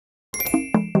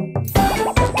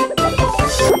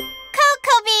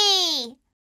Cocobi!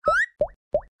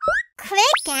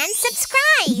 Click and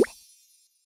subscribe!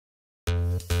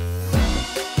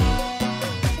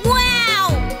 Wow!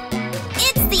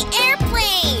 It's the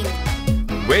airplane!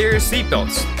 Wear your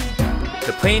seatbelts.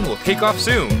 The plane will take off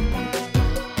soon.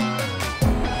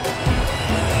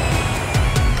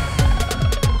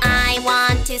 I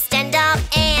want to stand up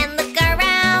and look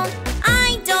around.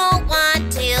 I don't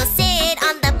want to sit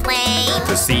on the plane.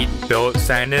 The seatbelt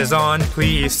sign is on.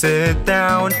 Please sit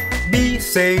down. Be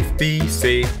safe,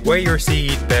 wear your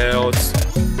seatbelts.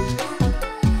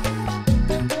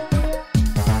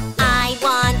 I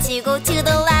want to go to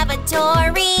the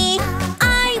lavatory.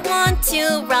 I want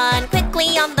to run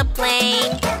quickly on the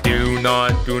plane. Do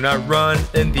not run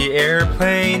in the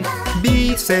airplane.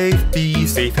 Be safe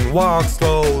and walk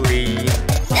slowly.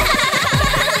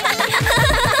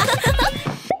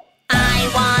 I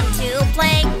want to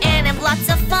play and have lots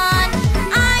of fun.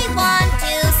 I want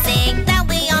to sing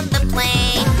loudly on the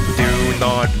plane. Do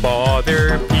not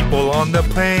bother people on the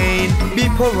plane. Be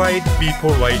polite,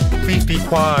 please be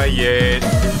quiet.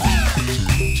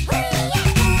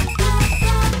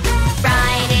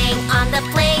 Riding on the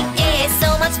plane is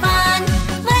so much fun.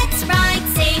 Let's ride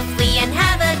safely and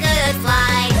have a good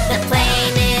flight. The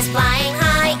plane is flying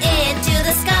high into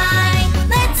the sky.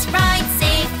 Let's ride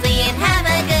safely and have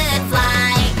a good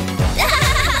flight.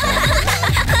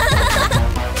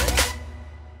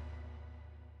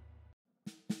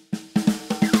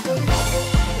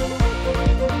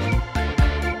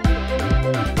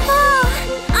 Oh,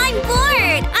 I'm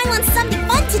bored. I want something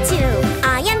fun to do.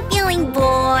 I am feeling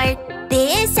bored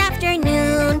this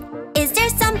afternoon. Is there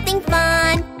something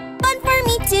fun for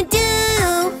me to do?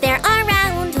 There are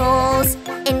round holes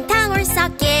in power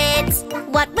sockets.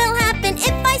 What will happen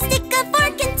if I stick a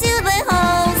fork into the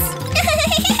holes?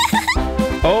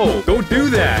 Oh, don't do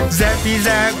that! Zappy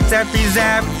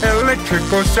zap,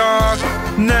 electrical shock.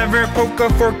 Never poke a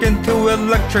fork into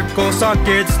electrical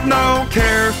sockets. No!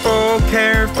 Careful,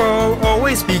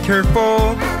 always be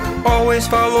careful. Always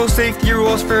follow safety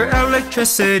rules for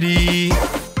electricity.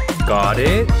 Got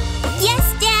it? Yes,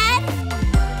 Dad!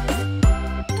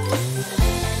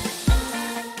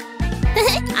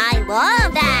 I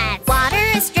love that! Water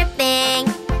is dripping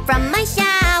from my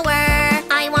shower.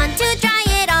 I want to dry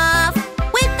it off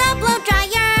with a blow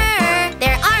dryer.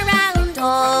 There are round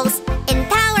holes in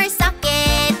power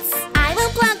sockets. I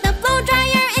will plug the blow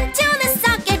dryer into the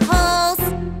socket holes.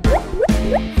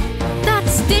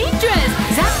 That's dangerous!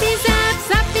 Zappy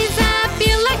zap,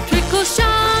 electrical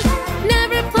shock.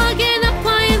 Never plug in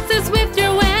appliances with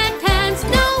your wet hands.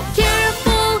 No,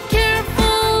 careful,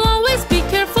 always be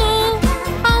careful.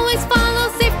 Always follow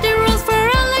safety rules for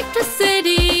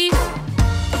electricity.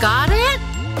 Got it?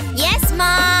 Yes,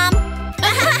 Mom!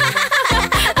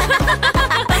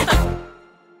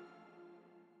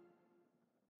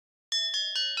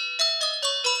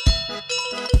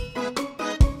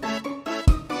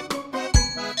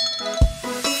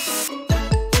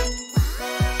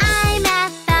 I'm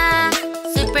at the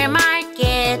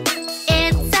supermarket.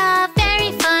 It's a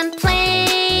very fun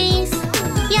place.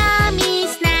 Yummy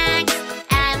snacks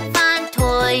and fun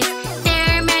toys.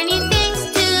 There are many things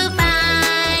to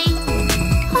buy.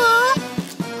 Oh,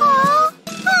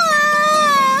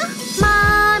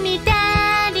 Mommy,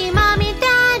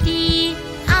 Daddy,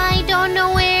 I don't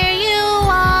know where you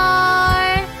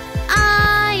are.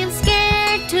 I am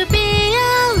scared to be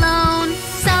alone.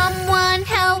 Someone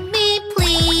help me,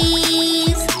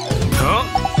 please. Huh?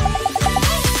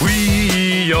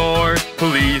 We are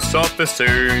police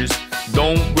officers.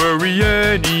 Don't worry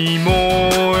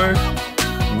anymore.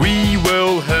 We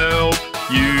will help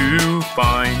you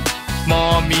find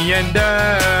Mommy and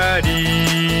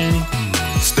Daddy.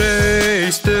 Stay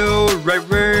still right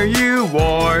where you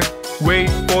are. Wait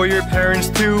for your parents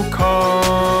to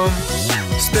come.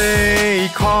 Stay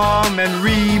calm and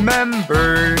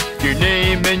remember your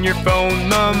name and your phone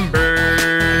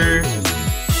number.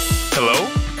 Hello?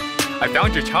 I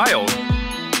found your child.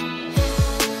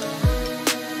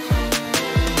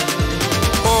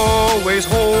 Always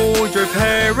hold your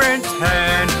parents'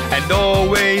 hand and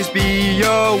always be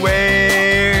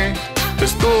aware. The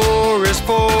store is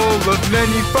full of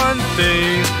many fun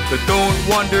things, but don't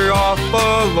wander off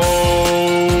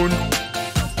alone.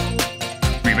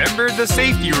 Remember the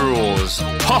safety rules.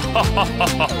 Ha ha ha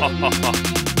ha ha ha ha.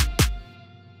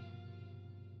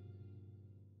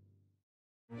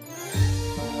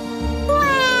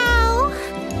 Wow!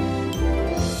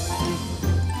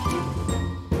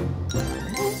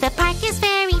 The park is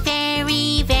very,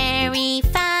 very, very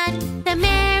fun. The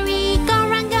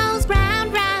merry-go-round goes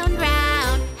round, round,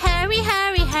 round. Hurry,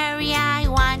 hurry, hurry, I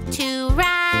want to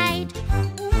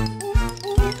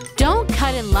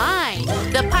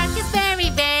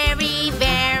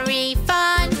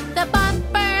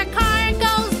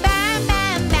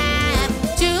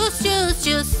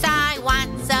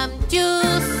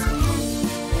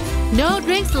No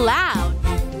drinks allowed.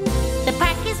 The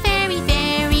park is very,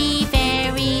 very,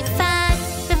 very fun.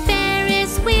 The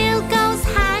Ferris wheel goes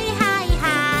high, high,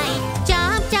 high.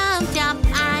 Jump, jump, jump,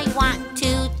 I want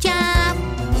to jump.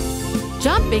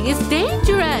 Jumping is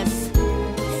dangerous.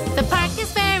 The park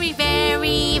is very,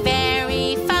 very,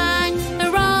 very fun. The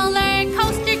roller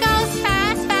coaster goes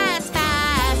fast, fast,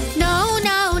 fast. No,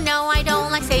 no, no, I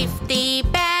don't like safety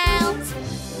belts.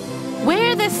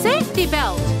 Wear the safety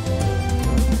belt.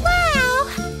 Wow!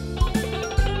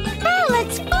 That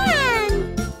looks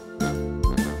fun!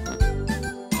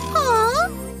 Aw!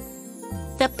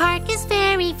 The park is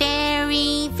very,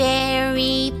 very,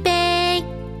 very big.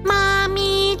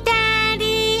 Mommy,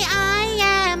 Daddy, I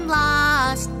am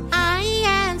lost. I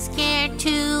am scared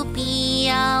to be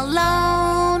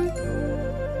alone.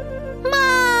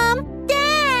 Mom!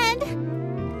 Dad!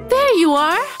 There you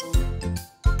are.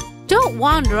 Don't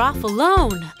wander off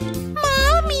alone.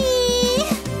 Mommy!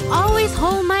 Always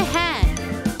hold my hand.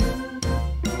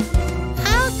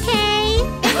 Okay.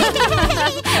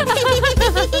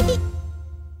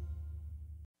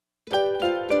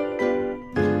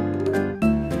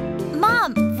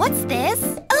 Mom, what's this?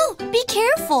 Oh, be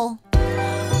careful.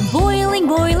 Boiling,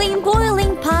 boiling,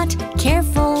 boiling pot.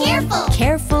 Careful. Careful.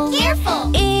 Careful.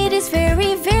 Careful. It is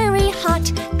very, very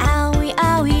hot. Owie,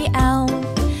 owie, ow.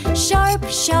 Sharp,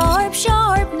 sharp,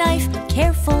 sharp knife.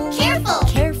 Careful. Careful.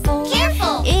 Careful.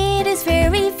 Careful. It is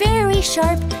very, very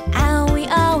sharp. Owie,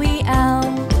 owie, ow.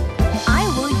 I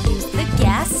will use the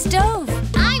gas stove.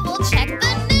 I will check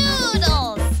the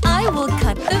noodles. I will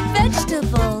cut the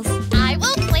vegetables. I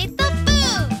will plate the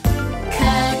food.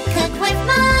 Cook, cook with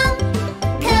Mom.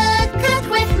 Cook, cook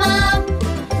with Mom.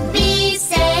 Be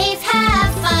safe,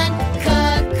 have fun.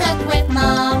 Cook, cook with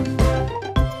Mom.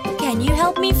 Can you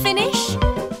help me finish?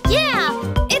 Yeah,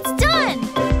 it's done.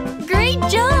 Great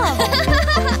job.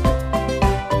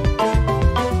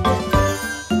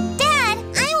 Dad,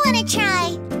 I want to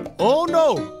try. Oh no,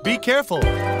 be careful.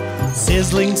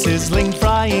 Sizzling, sizzling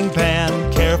frying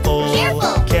pan. Careful,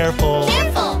 Careful. careful.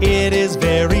 Careful. It is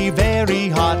very, very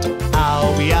hot.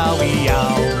 Owie, owie,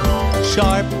 ow.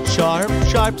 Sharp, sharp,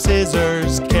 sharp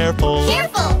scissors. Careful,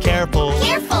 Careful. careful.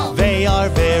 Careful. They are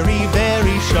very,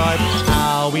 very sharp.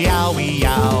 Owie, owie,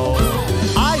 ow.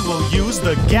 I will use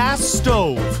the gas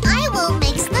stove. I will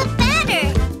mix the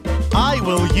batter. I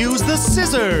will use the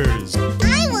scissors.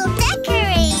 I will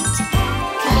decorate.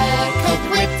 Cook, cook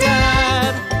with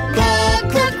Dad.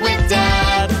 Cook, cook with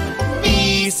Dad.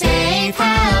 Be safe,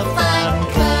 have fun.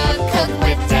 Cook, cook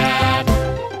with Dad.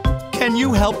 Can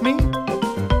you help me?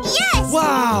 Yes!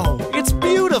 Wow, it's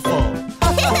beautiful.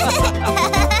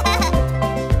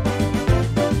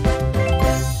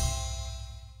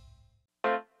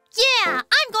 Yeah,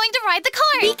 I'm going to ride the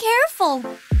cart. Be careful.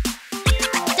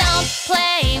 Don't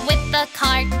play with the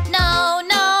cart. No,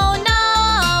 no,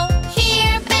 no.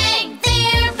 Here bang,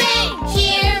 there bang.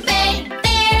 Here bang,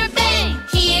 there bang.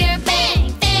 Here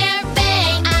bang, there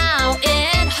bang. Ow,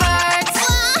 it hurts.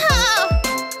 Whoa!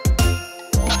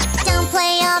 Don't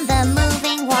play on the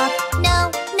moving walk.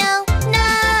 No, no, no.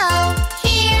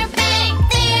 Here bang,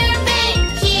 there bang.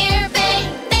 Here bang,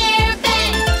 there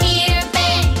bang. Here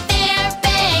bang, there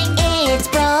bang. It's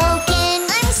broken.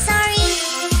 I'm sorry.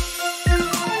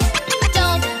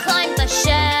 Don't climb the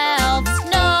shelves.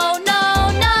 No, no,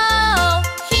 no.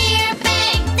 Here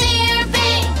bang, there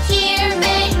bang. Here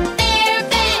bang, there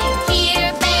bang.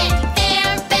 Here bang,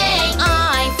 there bang.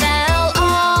 I fell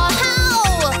off.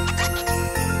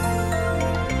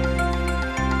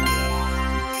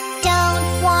 Don't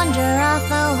wander off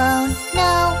alone.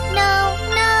 No, no,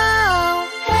 no.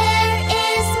 Where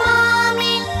is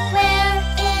Mommy? Where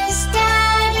is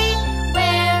Daddy?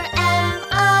 Where am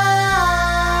I?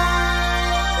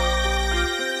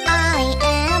 I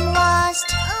am lost.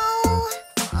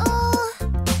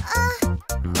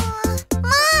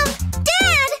 Mom!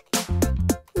 Dad!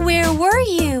 Where were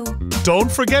you?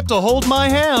 Don't forget to hold my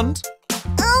hand.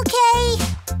 Okay.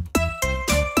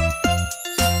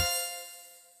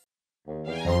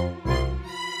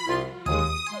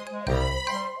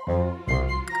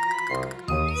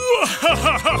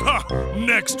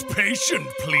 Next patient,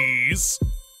 please.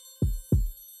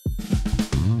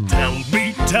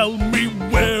 Tell me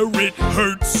where it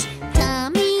hurts.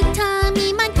 Tummy,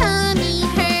 tummy, my tummy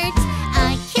hurts.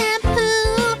 I can't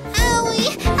poo.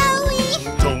 Owie, owie.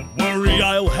 Don't worry,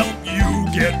 I'll help you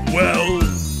get well.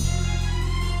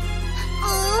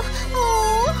 Oh.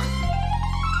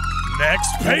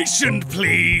 Next patient,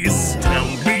 please.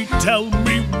 Tell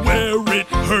me where it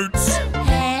hurts.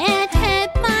 Head,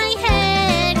 my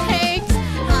head hurts.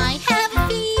 I have a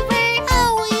fever.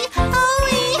 Owie,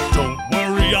 owie. Don't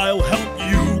worry, I'll help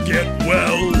you get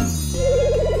well.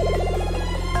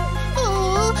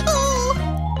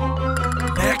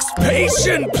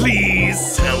 patient,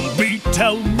 please.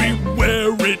 Tell me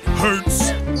where it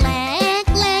hurts. Leg,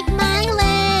 my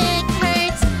leg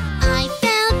hurts. I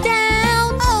fell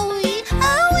down. Owie,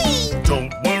 owie.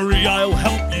 Don't worry, I'll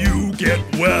help you get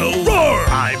well. Roar!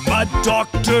 I'm a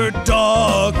doctor.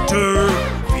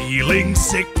 Feeling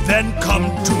sick, then come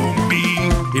to me.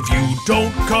 If you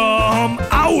don't come,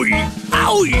 owie,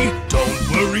 owie.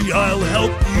 Don't worry, I'll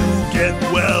help you get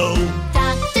well.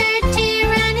 Dr.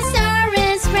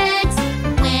 Tyrannosaurus Rex.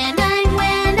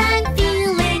 When I'm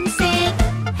feeling sick,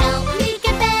 help me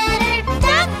get better.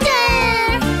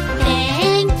 Doctor!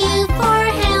 Thank you for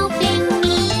helping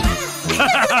me.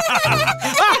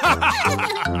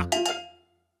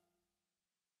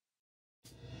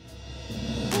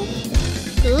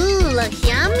 Ooh, looks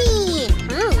yummy.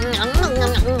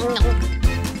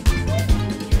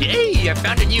 Yay, I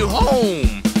found a new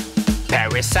home.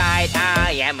 Parasite,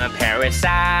 I am a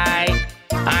parasite.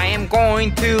 I am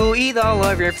going to eat all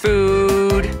of your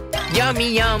food.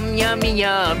 Yummy, yum, yummy,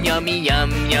 yum, yummy,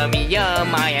 yum, yummy,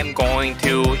 yum. I am going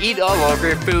to eat all of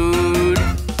your food.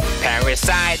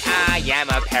 Parasite, I am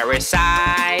a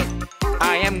parasite.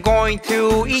 I am going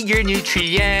to eat your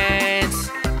nutrients.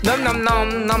 Nom nom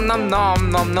nom nom nom nom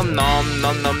nom nom nom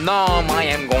nom nom nom. I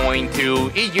am going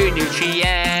to eat your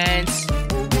nutrients.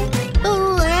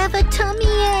 Ooh, I have a tummy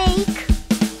ache.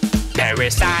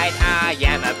 Parasite, I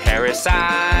am a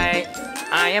parasite.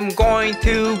 I am going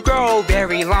to grow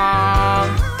very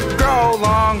long. Grow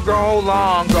long, grow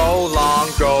long, grow long,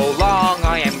 grow long.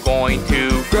 I am going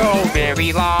to grow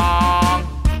very long.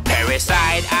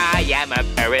 Parasite, I am a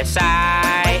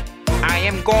parasite. I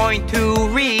am going to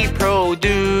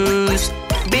reproduce.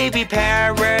 Baby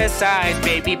parasites,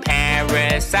 baby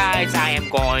parasites. I am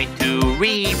going to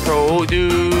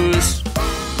reproduce.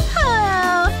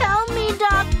 Oh, help me,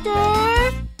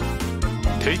 doctor.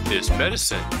 Take this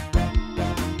medicine.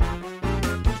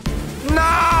 No!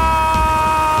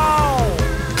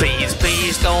 Please,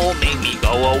 please don't make me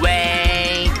go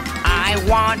away. I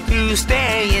want to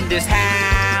stay in this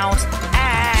house.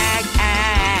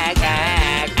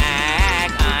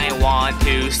 I want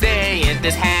to stay in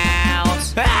this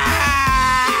house.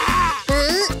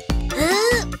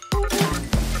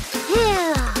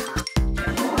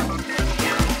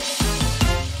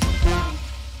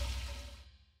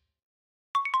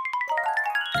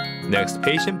 Next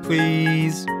patient,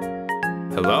 please.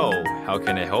 Hello, how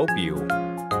can I help you?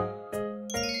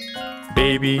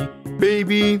 Baby.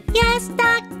 Yes,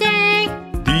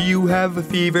 doctor. Do you have a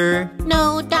fever?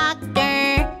 No,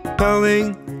 doctor.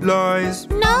 Telling lies?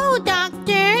 No,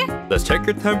 doctor. Let's check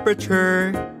your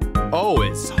temperature. Oh,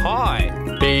 it's high.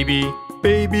 Baby.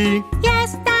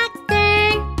 Yes,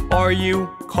 doctor. Are you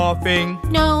coughing?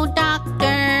 No,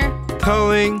 doctor.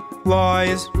 Telling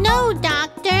lies? No,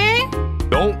 doctor.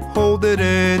 Don't hold it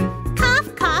in.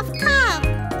 Cough, cough, cough.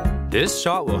 This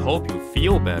shot will help you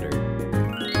feel better.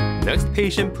 Next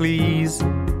patient, please.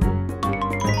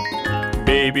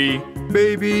 Baby.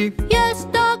 Yes,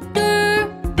 doctor.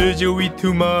 Did you eat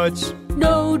too much?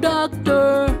 No,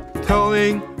 doctor.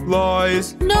 Telling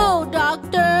lies? No,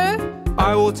 doctor.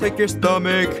 I will check your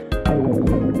stomach.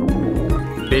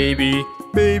 Baby.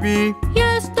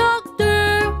 Yes,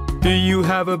 doctor. Do you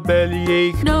have a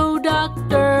bellyache? No,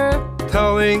 doctor.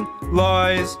 Telling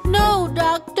lies? No,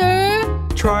 doctor.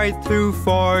 Try to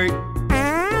fart.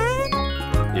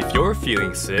 If you're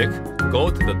feeling sick, go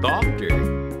to the doctor.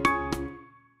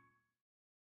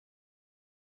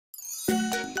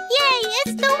 Yay,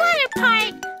 it's the water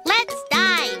park. Let's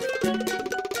dive.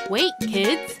 Wait,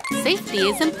 kids. Safety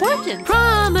is important.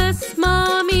 Promise,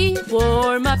 Mommy.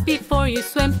 Warm up before you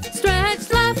swim. Stretch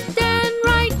left and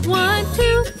right. 1,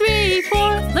 2, 3, 4.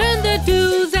 Learn the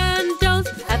do's and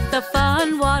don'ts at the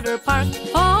fun water park.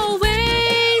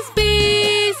 Always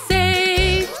be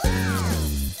safe.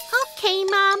 Okay,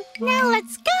 Mom. Now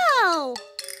let's go.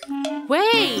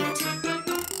 Wait.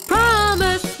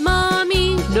 Promise,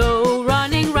 Mommy. No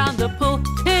running round the pool.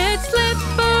 It's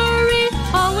slippery.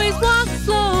 Always walk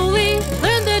slowly.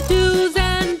 Learn the do's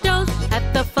and don'ts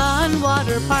at the fun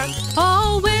water park.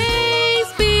 Always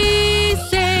be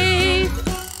safe.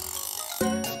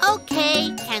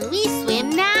 Okay, can we swim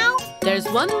now? There's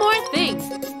one more thing.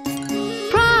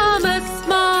 Promise,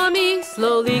 Mommy.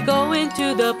 Slowly go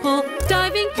into the pool.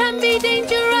 Diving can be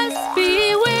dangerous.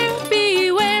 Beware,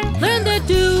 beware. Learn the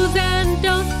do's and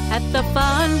don'ts at the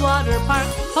fun water park.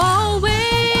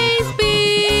 Always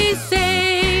be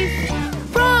safe.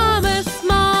 Promise,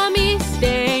 Mommy.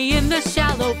 Stay in the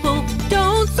shallow pool.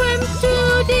 Don't swim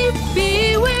too deep.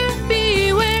 Beware,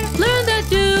 beware. Learn the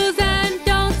do's and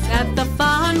don'ts at the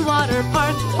fun water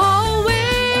park.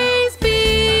 Always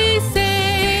be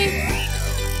safe.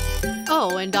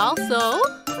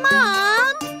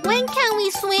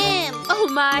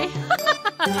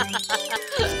 Ouch!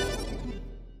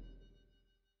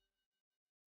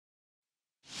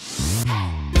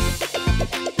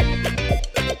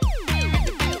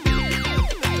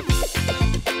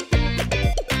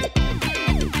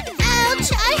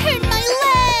 I hurt my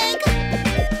leg!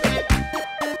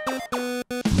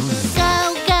 Go,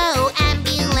 go,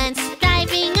 ambulance,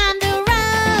 driving on the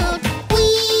road.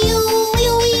 Wee-oo,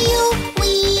 wee-oo,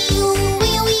 wee-oo,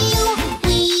 wee-oo, wee-oo,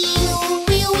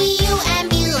 wee-oo, wee-oo,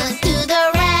 ambulance to the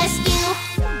rescue.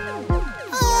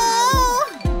 Oh!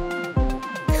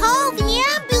 Call the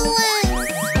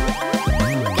ambulance!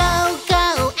 Go, go,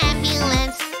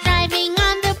 ambulance, driving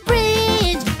on the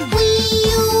bridge.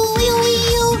 Wee-oo,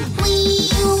 wee-oo,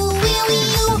 wee-oo, wee-oo,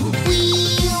 wee-oo,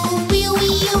 wee-oo,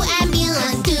 wee-oo,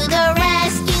 ambulance to the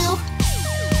rescue.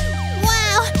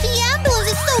 Wow, the ambulance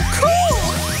is so cool!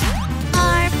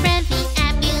 Our friendly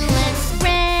ambulance,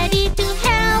 ready to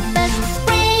help us.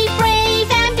 Brave, brave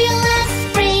ambulance,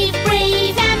 brave,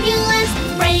 brave ambulance,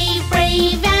 brave,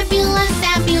 brave ambulance,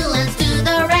 ambulance to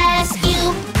the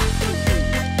rescue.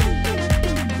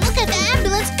 Look at the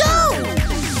ambulance go!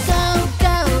 Go,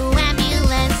 go,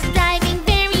 ambulance, driving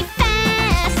very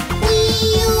fast.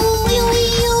 Wee-oo,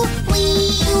 wee-oo,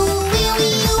 wee-oo, wee-oo,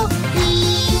 wee-oo,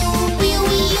 wee-oo,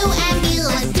 wee-oo,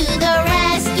 ambulance to the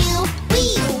rescue.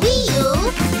 Wee-oo, wee-oo,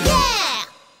 yeah!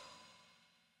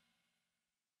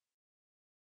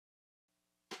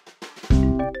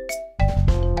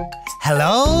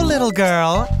 Hello, little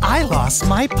girl. I lost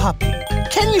my puppy.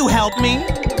 Can you help me?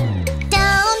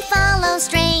 Don't follow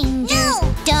strangers.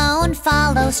 No. Don't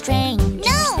follow strangers.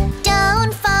 No.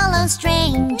 Don't follow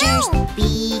strangers. No.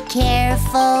 Be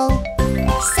careful.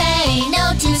 Say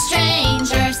no to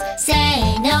strangers.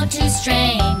 Say no to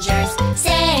strangers.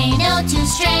 Say no to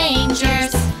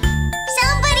strangers.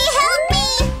 Somebody help me!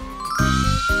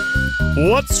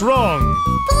 What's wrong?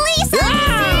 Police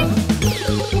officer!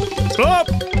 Stop!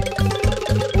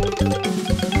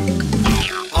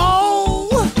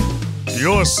 Oh!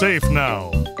 You're safe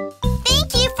now.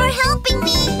 Thank you for helping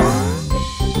me.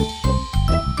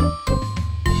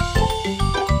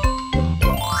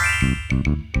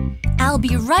 I'll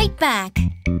be right back.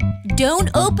 Don't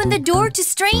open the door to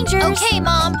strangers. Okay,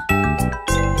 Mom.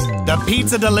 The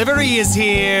pizza delivery is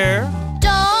here.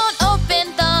 Don't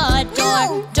open the door.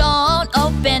 No. Don't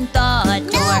open the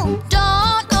door. No.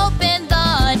 Don't open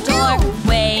the door. No.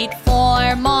 Wait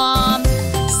for Mom.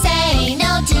 Say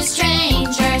no to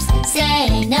strangers.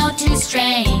 Say no to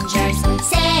strangers.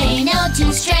 Say no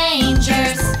to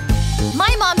strangers.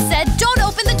 My mom said don't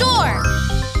open the door.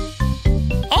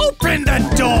 Open the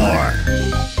door!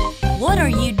 What are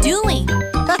you doing?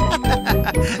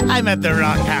 I'm at the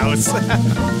wrong house.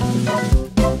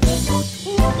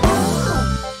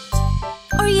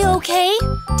 Are you okay?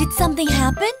 Did something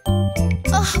happen?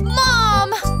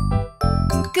 Mom!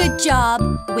 Good job.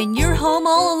 When you're home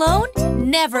all alone,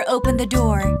 never open the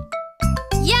door.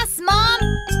 Yes, Mom!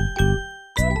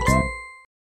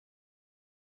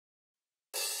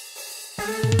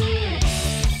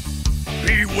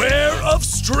 Beware of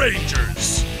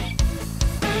strangers.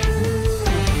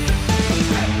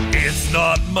 It's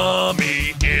not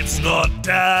mommy, it's not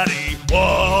daddy.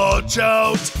 Watch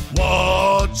out,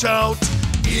 watch out.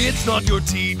 It's not your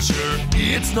teacher,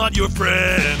 it's not your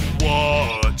friend.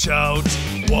 Watch out,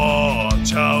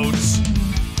 watch out.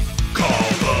 Call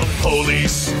the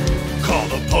police, call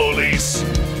the police.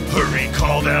 Hurry,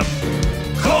 call them,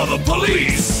 call the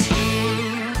police.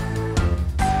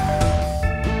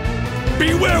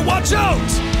 Beware, watch out!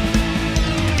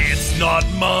 It's not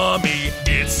mommy,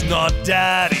 it's not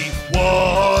daddy.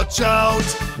 Watch out,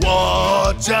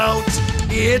 watch out.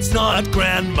 It's not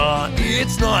grandma,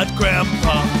 it's not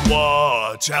grandpa.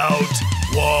 Watch out,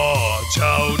 watch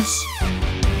out.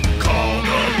 Call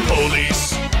the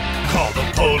police, call the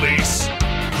police.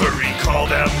 Hurry, call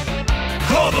them,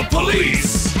 call the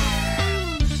police.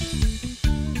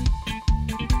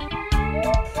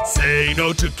 Say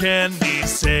no to candy,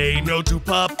 say no to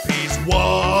puppies.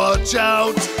 Watch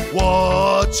out,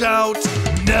 watch out.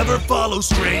 Never follow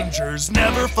strangers,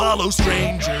 never follow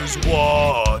strangers.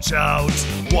 Watch out,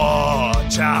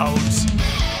 watch out.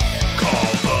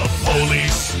 Call the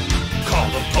police, call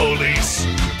the police.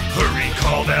 Hurry,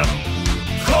 call them,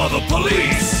 call the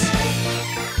police.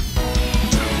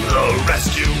 To the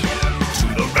rescue, to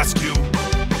the rescue.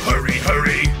 Hurry,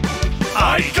 hurry,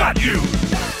 I got you.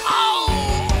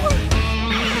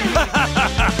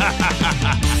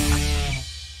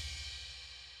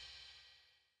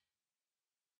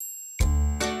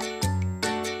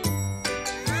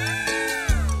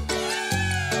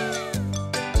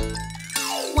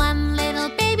 One little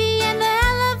baby in the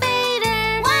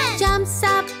elevator. One. Jumps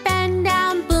up and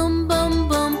down, boom, boom,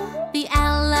 boom.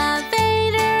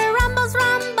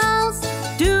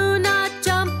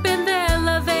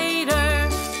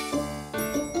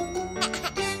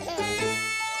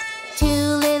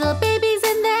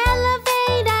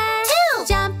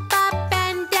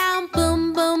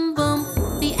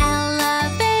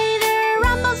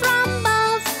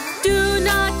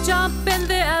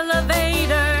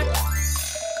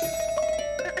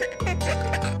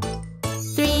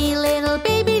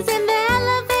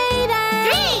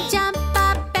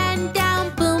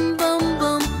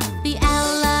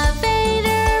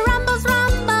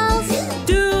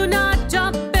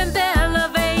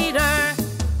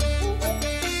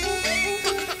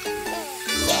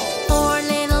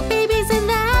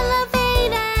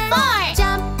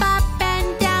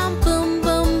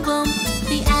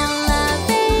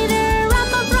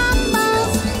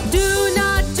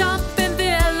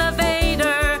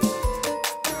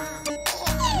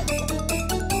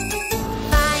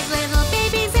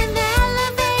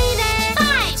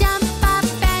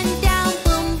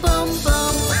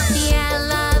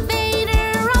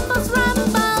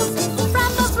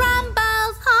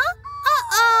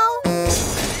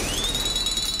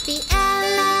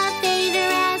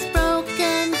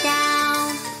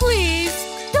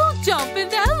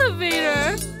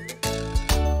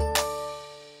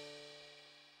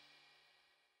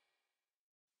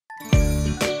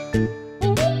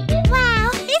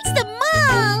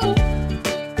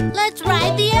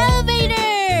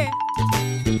 elevator!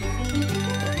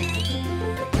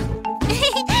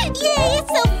 Yay,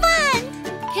 it's so fun!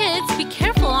 Kids, be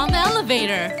careful on the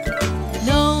elevator.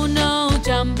 No, no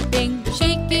jumping,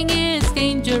 shaking is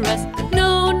dangerous.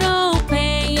 No, no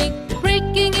playing,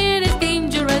 breaking it is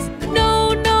dangerous.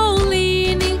 No, no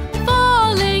leaning,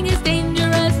 falling is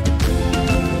dangerous.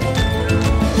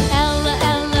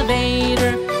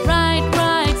 Elevator,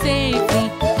 ride safely.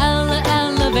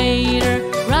 Elevator,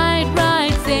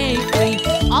 ride safely.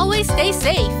 Always stay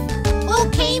safe.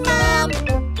 Okay, Mom.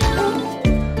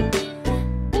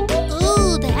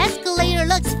 Ooh, the escalator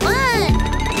looks fun.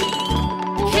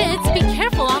 Kids, be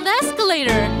careful on the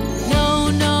escalator. No,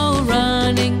 no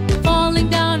running, falling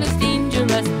down is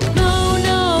dangerous. No,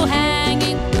 no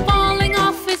hanging, falling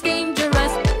off is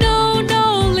dangerous. No,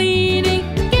 no leaning,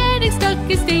 getting stuck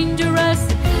is dangerous.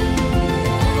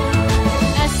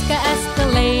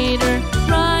 Escalator,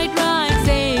 ride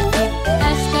safely.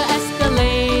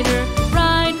 Escalator,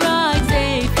 ride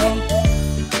safely.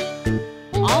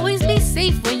 Always be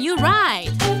safe when you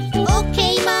ride.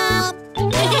 Okay, Mom.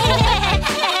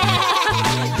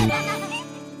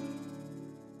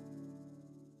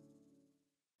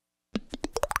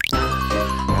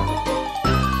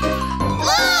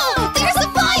 Oh, there's a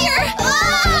fire!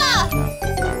 Ah!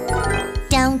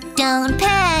 Don't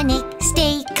panic.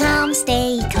 Stay calm,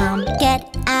 stay calm. Get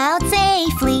out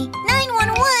safely.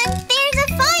 911, there's a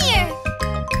fire!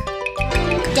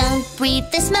 Don't breathe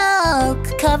the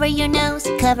smoke. Cover your nose,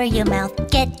 cover your mouth.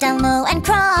 Get down low and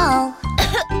crawl.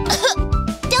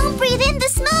 Don't breathe in the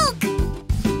smoke.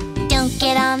 Don't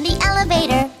get on the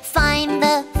elevator. Find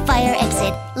the fire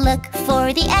exit. Look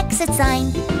for the exit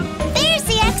sign. There's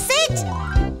the exit!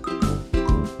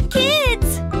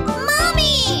 Kids!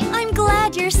 Mommy! I'm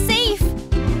glad you're safe.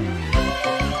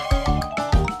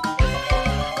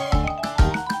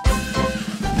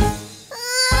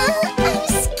 I'm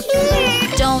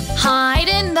scared. Don't hide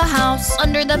in the house,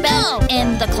 under the bed,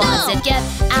 in the closet. No. Get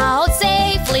out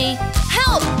safely.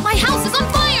 Help! My house is on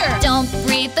fire! Don't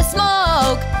breathe the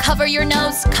smoke. Cover your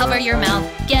nose, cover your mouth.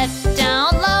 Get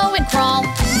down low and crawl.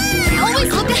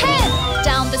 Always look ahead.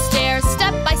 Down the stairs,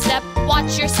 step by step.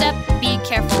 Watch your step, be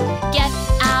careful. Get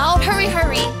out, hurry,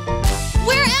 hurry.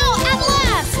 We're out at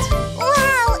last!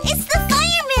 Wow, it's the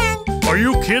fireman! Are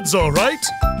you kids all right?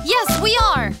 Yes, we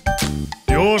are.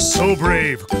 You're so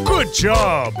brave. Good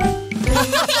job.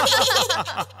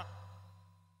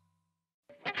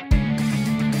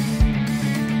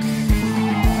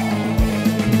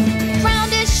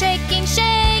 Ground is shaking,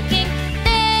 shaking.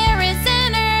 There is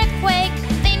an earthquake.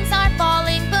 Things are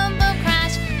falling, boom, boom,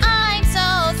 crash. I'm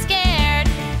so scared.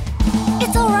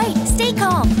 It's all right, stay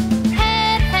calm.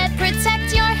 Head,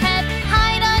 protect your head.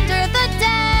 Hide under the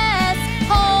desk.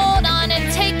 Hold on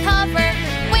and take cover.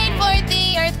 Wait for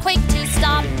the earthquake to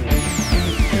stop.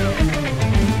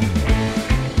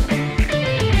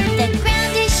 The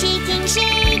ground is shaking,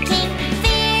 shaking.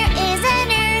 There is an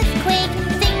earthquake.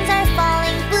 Things are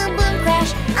falling, boom, boom,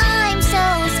 crash. I'm so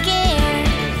scared.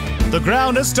 The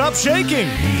ground has stopped shaking.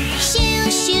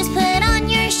 Shoes, put on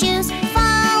your shoes.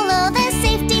 Follow the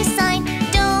safety sign.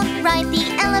 Don't ride the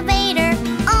elevator.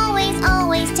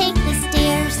 Always take the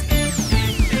stairs.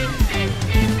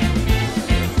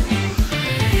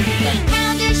 The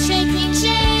ground is shaking,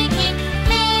 shaking.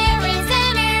 There is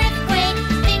an earthquake.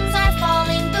 Things are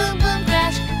falling, boom, boom,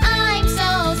 crash. I'm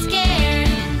so scared.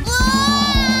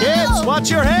 Whoa! Kids, watch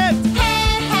your head.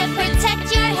 Head,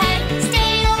 protect your head.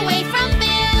 Stay away from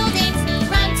buildings.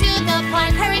 Run to the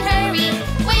park, hurry, hurry.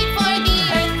 Wait for the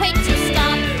earthquake to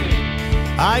stop.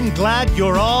 I'm glad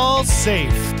you're all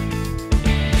safe.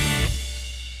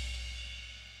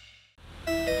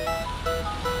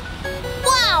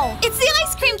 Wow! It's the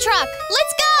ice cream truck!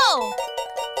 Let's go!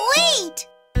 Wait!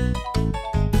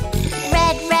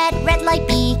 Red light,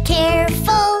 be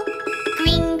careful.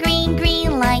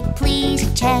 Green light,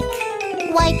 please check.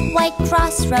 White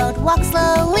crossroad, walk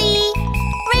slowly.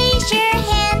 Raise your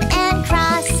hand and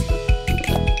cross.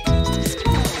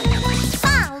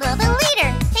 Follow the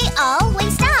leader, hey,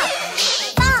 always stop.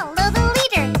 Follow the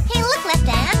leader, hey, look left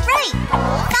and right.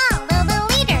 Follow the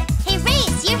leader, hey,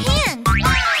 raise your hand.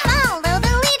 Follow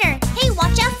the leader, hey,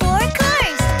 watch out for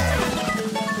cars.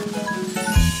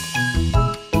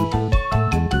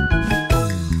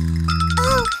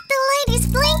 Oh, the light is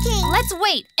blinking. Let's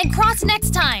wait and cross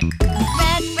next time.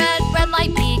 Red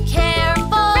light, be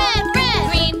careful. Red.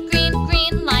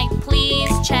 Green light,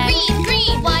 please check.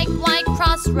 Green. White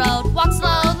crossroad, walk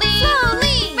slowly.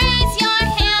 Raise your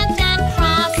hand and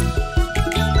cross.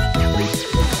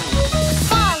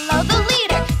 Follow the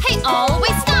leader, hey,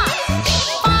 always stop.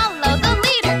 Follow the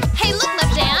leader, hey, look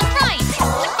left and right.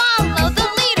 Follow the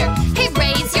leader,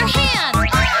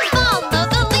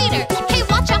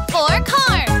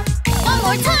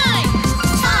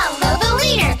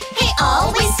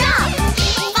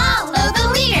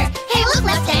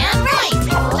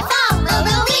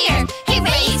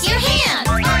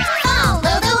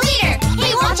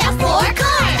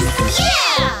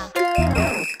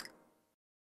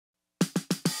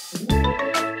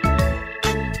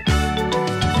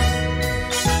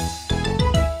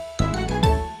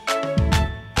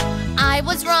 I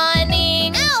was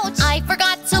running. Ouch! I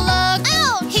forgot to look.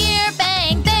 Ouch! Here,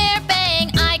 bang, there,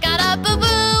 bang. I got a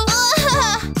boo-boo.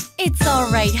 It's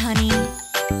all right, honey.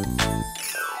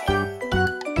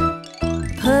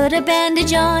 Put a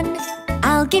bandage on.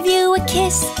 I'll give you a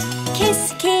kiss.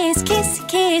 Kiss, kiss, kiss,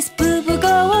 kiss. Boo-boo,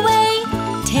 go away.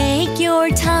 Take your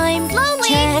time. Slowly.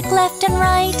 Check left and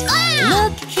right.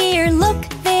 Look here, look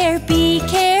there. Be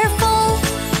careful.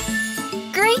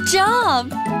 Great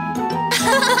job.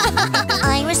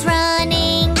 I was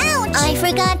running. Ouch! I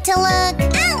forgot to look.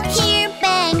 Ouch! Here,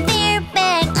 bang, there,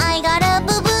 bang. I got a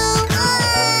boo-boo.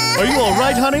 Are you all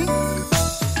right, honey?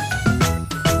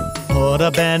 Put a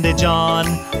bandage on.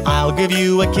 I'll give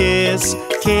you a kiss.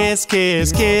 Kiss,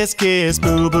 kiss, kiss, kiss.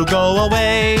 Boo-boo, go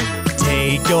away.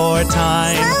 Take your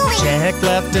time. Slowly. Check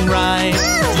left and right.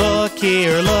 Look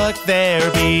here, look there.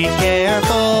 Be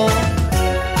careful.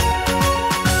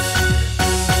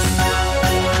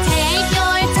 Take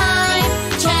your time.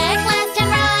 Check left and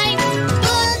right.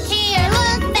 Look here,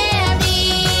 look there. Be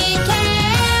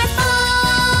careful.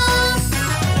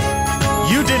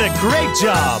 You did a great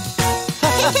job.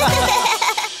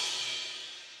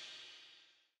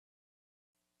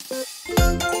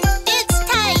 It's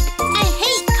tight. I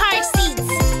hate car seats.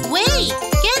 Wait,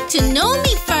 get to know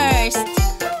me first.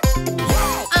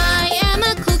 I am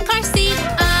a cool car seat.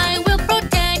 I will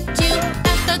protect you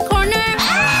at the corner.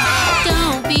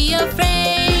 Don't be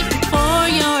afraid. For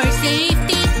your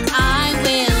safety, I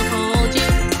will hold you.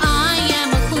 I am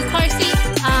a cool car seat.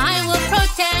 I will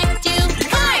protect you.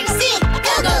 Car seat,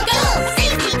 go, go, go.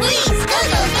 Safety, please, go,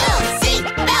 go, go. Seat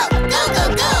belt, go, go,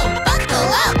 go. Buckle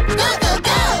up, go, go,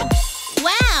 go.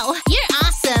 Wow, you're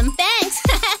awesome. Thanks.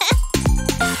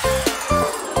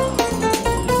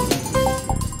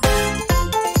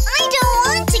 I don't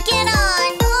want to get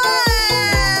on.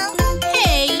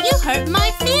 Hey, you hurt my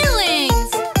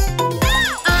feelings.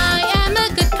 I am a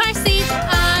good car seat.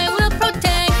 I will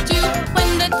protect you when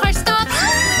the car stops.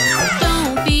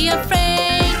 Don't be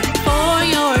afraid. For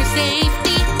your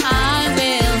safety, I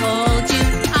will hold you.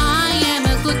 I am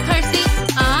a good car seat.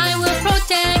 I will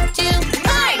protect you.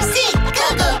 Car seat, go,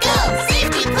 go, go.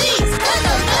 Safety, please, go,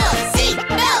 go, go. Seat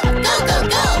belt, go, go,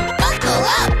 go. Buckle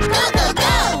up, go, go,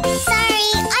 go. Sorry,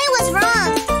 I was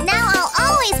wrong. Now I'll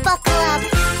always buckle up.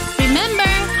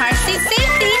 Remember, car seat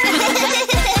safety.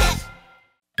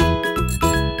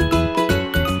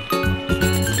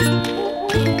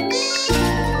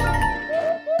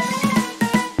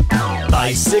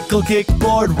 Bicycle,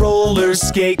 kickboard, roller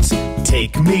skate.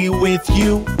 Take me with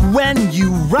you when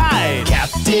you ride.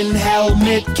 Captain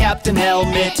Helmet, Captain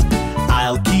Helmet.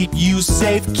 I'll keep you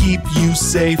safe, keep you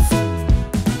safe.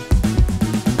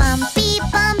 Bumpy,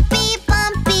 bumpy,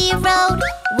 bumpy road.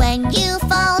 When you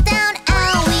fall down,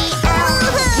 owie,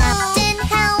 owie.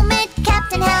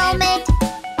 Captain Helmet,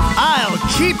 I'll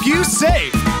keep you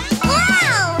safe.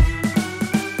 wow!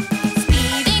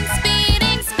 Speeding,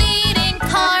 speeding, speeding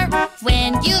car.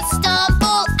 When you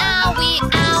stumble, owie,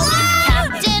 owie.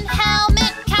 Captain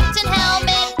Helmet, Captain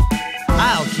Helmet.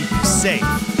 I'll keep you safe.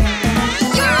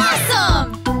 You're awesome!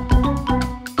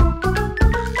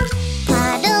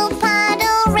 Puddle,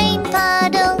 puddle, rain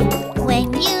puddle. When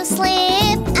you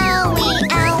slip, owie,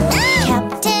 owie.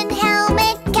 Captain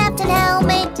Helmet,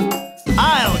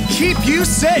 I'll keep you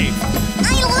safe. I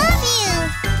love you!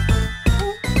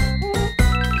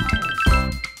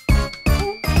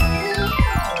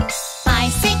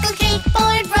 Bicycle,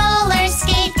 kickboard, roller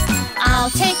skate.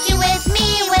 I'll take you with me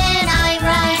when I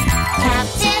ride.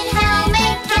 Captain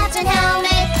Helmet,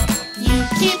 you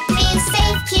keep me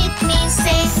safe, keep me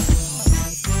safe.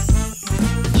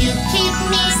 You keep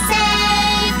me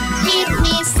safe, keep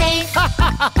me safe.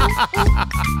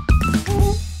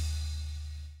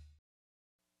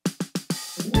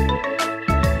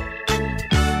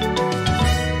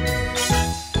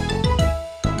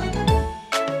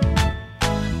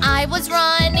 I was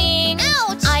running.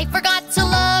 Ouch! I forgot to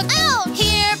look. Ouch!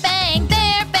 Here, bang,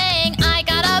 there, bang. I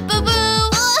got a boo-boo.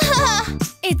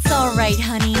 It's all right,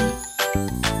 honey.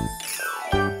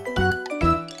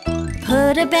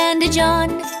 Put a bandage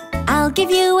on. I'll give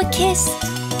you a kiss.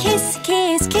 Kiss,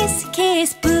 kiss, kiss,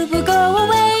 kiss. Boo-boo, go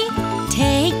away.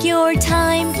 Take your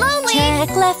time. Slowly.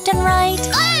 Check left and right.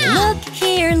 Look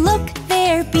here, look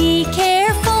there. Be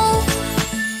careful.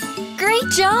 Great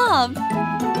job.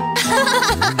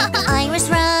 I was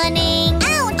running.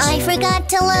 Ouch! I forgot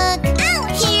to look.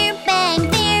 Ouch! Here, bang,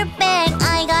 there, bang.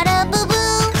 I got a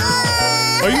boo-boo.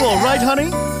 Are you all right, honey?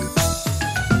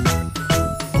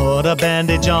 Put a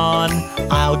bandage on.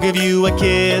 I'll give you a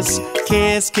kiss.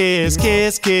 Kiss, kiss,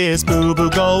 kiss, kiss. Boo-boo,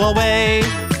 go away.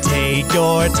 Take Take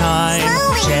your time,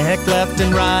 check left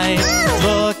and right.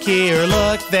 Look here,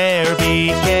 look there,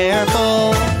 be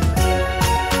careful.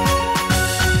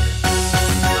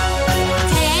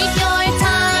 Take your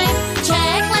time,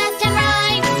 check left and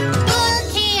right.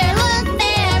 Look here, look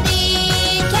there,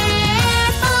 be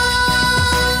careful.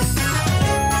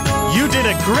 You did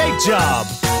a great job!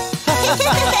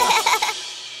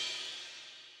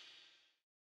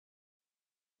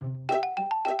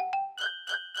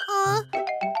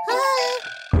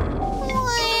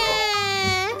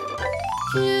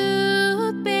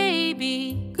 Good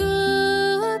baby,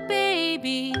 good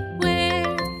baby,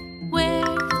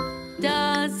 where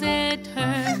does it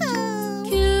hurt?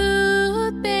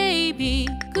 Cute baby,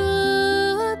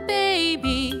 good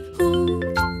baby, who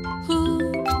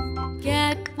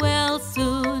get well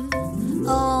soon.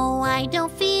 Oh, I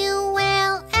don't feel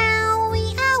well,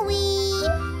 owie, owie.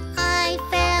 I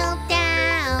fell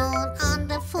down on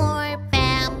the floor,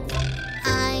 bam.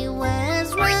 I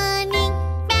was running,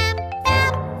 bam,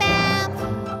 bam,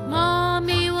 bam.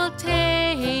 Mommy will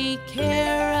take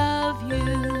care of you.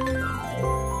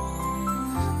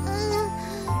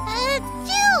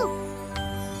 Achoo!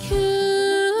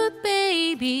 Cute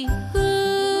baby,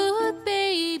 good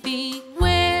baby,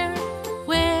 where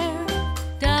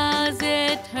does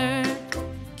it hurt?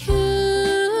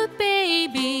 Cute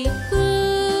baby,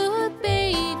 good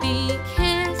baby,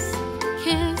 kiss,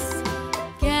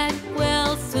 get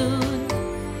well soon.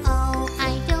 Oh,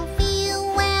 I don't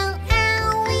feel well,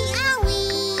 owie,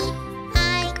 owie.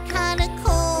 I caught a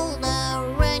cold, a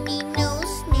runny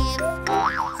nose sniff.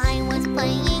 I was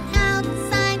playing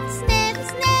outside, sniff,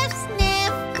 sniff,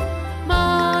 sniff.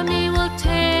 Mommy will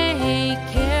take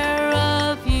care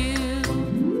of you.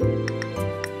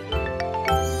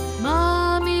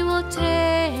 Mommy will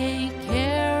take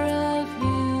care of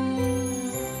you.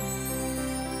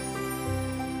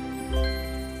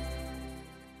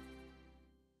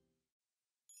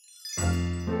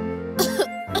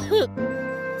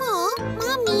 Oh,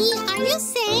 Mommy, are you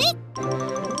sick?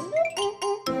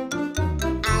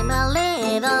 I'm a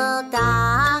little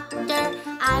doctor.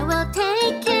 I will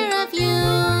take care of you.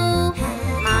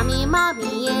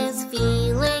 Mommy is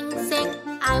feeling sick.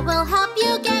 I will help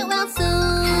you get well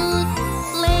soon.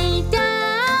 Lay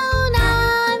down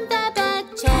on the bed.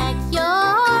 Check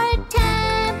your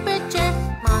temperature.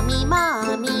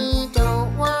 Mommy,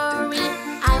 don't worry.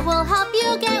 I will help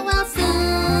you get well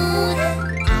soon.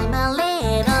 I'm a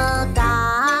little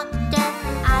doctor.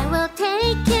 I will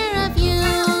take care of you.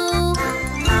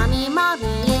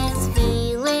 Mommy is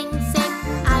feeling sick.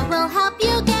 I will help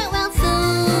you get well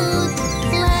soon.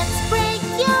 Let's break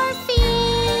your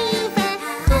fever.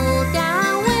 Cool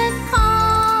down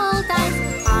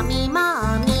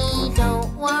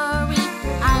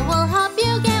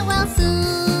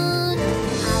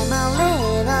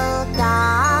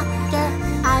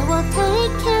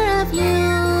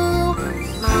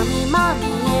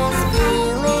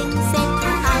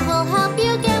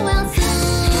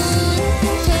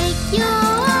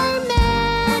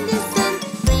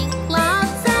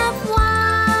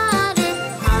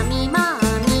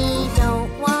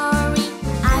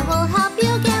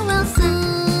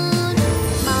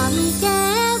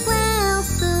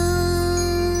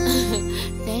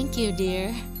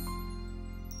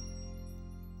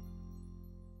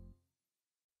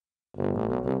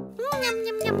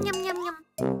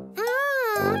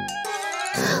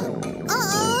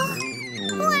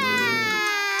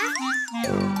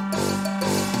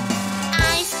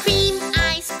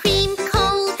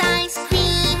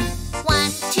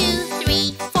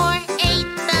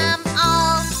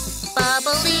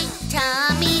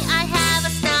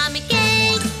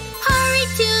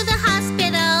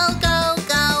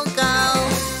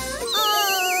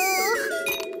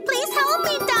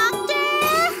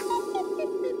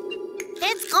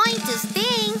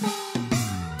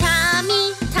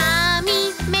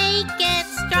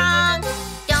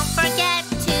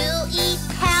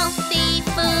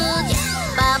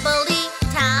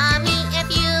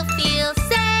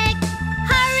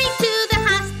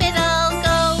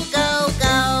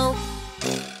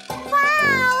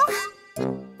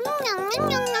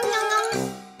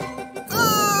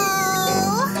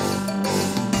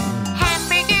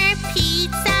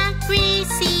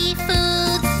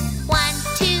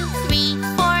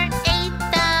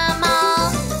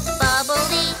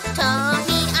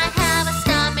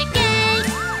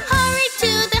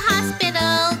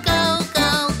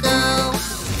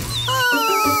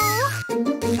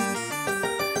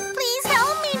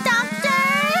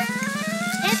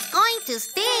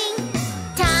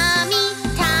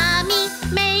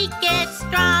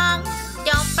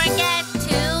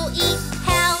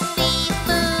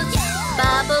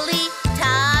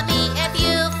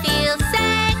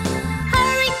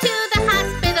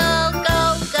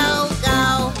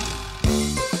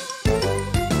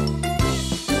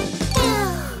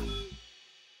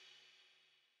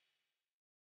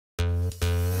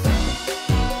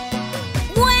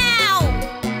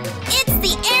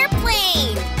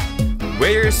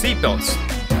Wear your seatbelts.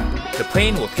 The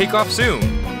plane will take off soon.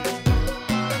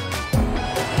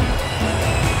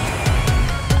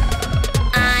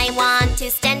 I want to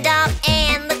stand up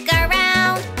and look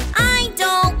around. I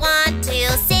don't want to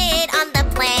sit on the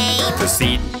plane. The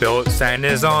seatbelt sign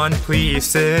is on, please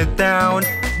sit down.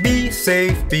 Be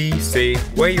safe,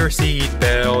 wear your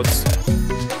seatbelts.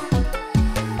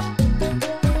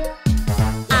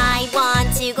 I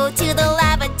want to go to the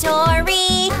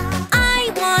lavatory. I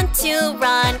want to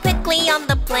run quickly on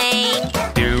the plane.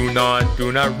 Do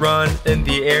not run in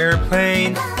the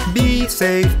airplane. Be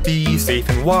safe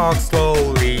and walk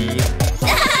slowly.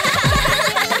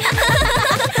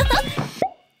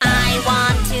 I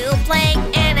want to play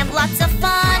and have lots of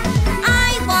fun.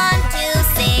 I want to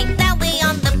sing that way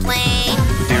on the plane.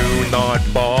 Do not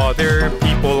bother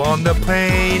people on the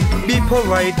plane. Be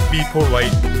polite,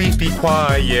 please be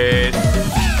quiet.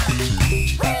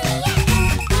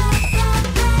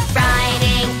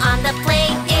 Riding on the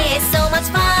plane is so much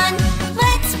fun.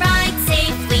 Let's ride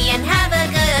safely and have a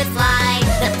good flight.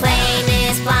 The plane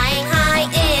is flying high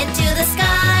into the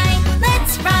sky.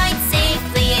 Let's ride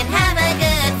safely and have a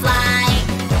good flight.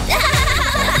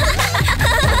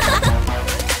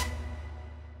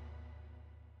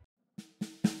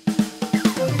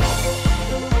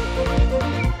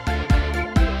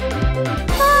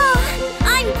 Oh,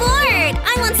 I'm bored.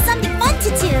 I want something fun to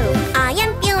do. I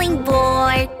am feeling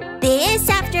bored this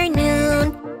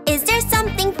afternoon. Is there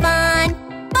something fun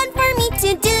for me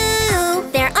to do?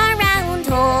 There are round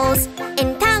holes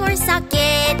in tower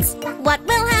sockets. What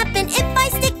will happen if I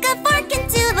stick a fork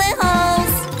into the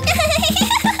holes?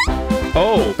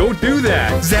 Oh, don't do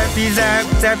that! Zappy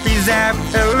zap,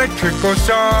 electrical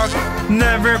shock.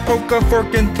 Never poke a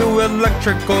fork into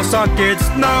electrical sockets.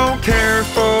 No!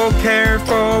 Careful,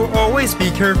 always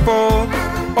be careful.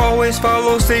 Always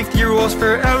follow safety rules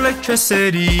for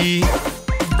electricity.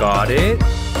 Got it?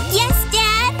 Yes,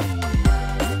 Dad.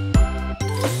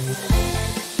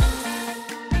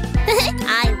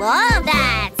 I love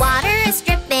that. Water is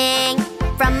dripping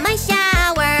from my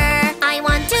shower. I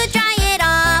want to dry it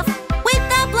off with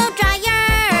a blow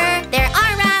dryer. There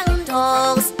are round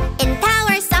holes in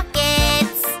power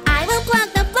sockets. I will plug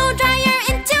the blow dryer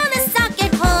into the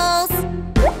socket holes.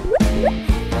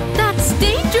 That's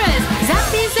dangerous!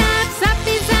 Zappy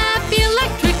zap,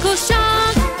 electrical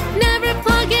shock. Never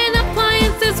plug in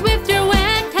appliances with your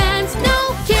wet hands. No,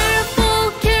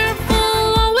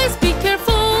 careful, always be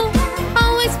careful.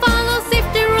 Always follow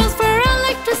safety rules for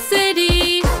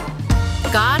electricity.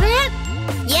 Got it?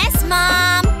 Yes,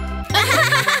 Mom.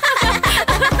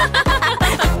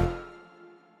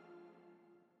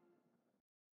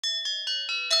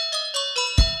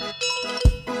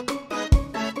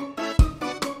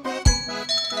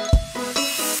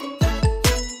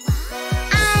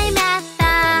 I'm at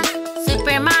the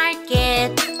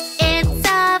supermarket. It's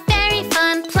a very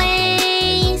fun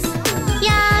place.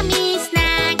 Yummy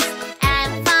snacks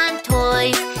and fun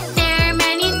toys. There are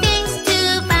many things to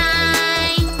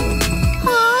buy.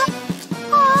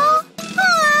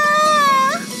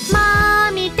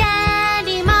 Mommy,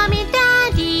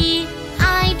 Daddy,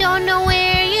 I don't know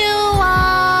where you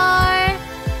are.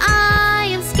 I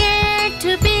am scared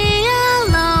to be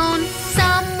alone.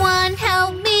 Someone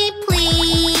help me,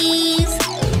 please.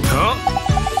 Huh?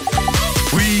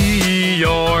 We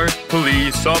are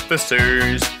police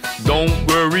officers. Don't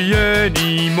worry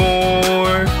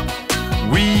anymore.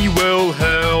 We will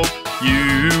help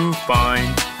you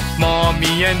find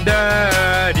Mommy and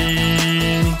Daddy.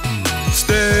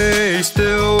 Stay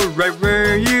still right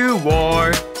where you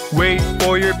are. Wait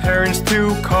for your parents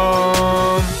to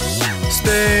come.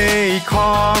 Stay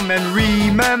calm and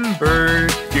remember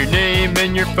your name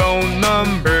and your phone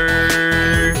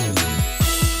number.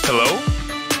 Hello?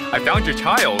 I found your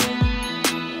child.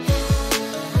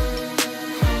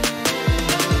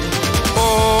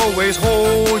 Always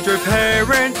hold your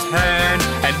parents' hand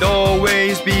and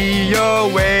always be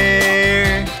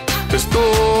aware. The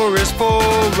store is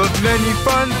full of many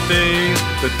fun things,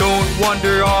 but don't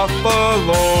wander off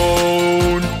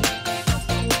alone.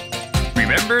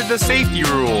 Remember the safety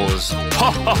rules.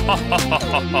 Ha ha ha ha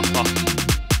ha ha ha.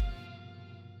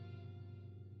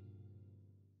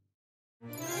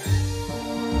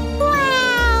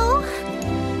 Wow!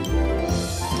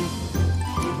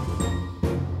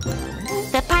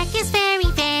 The park is very,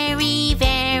 very,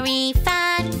 very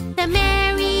fun. The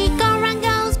merry-go-round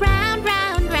goes round,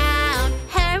 round, round.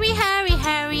 Hurry, hurry,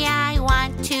 hurry, I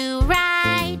want to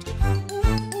ride.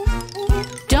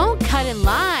 Don't cut in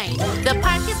line. The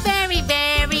park is very,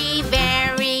 very,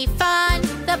 very fun.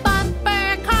 The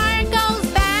bumper car goes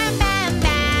bam, bam,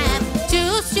 bam.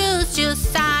 Juice, juice,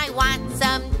 juice, I want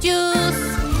some juice.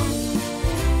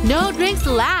 No drinks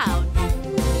allowed.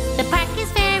 The park is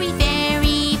very,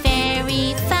 very,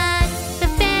 very fun. The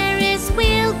Ferris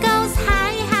wheel goes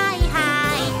high, high,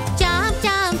 high. Jump,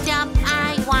 jump, jump,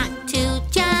 I want to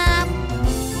jump.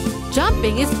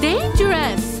 Jumping is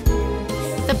dangerous.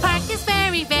 The park is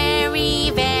very, very,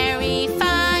 very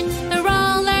fun. The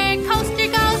roller coaster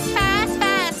goes fast,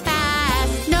 fast,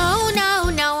 fast. No, no,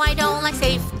 no, I don't like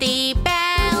safety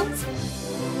belts.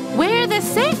 Wear the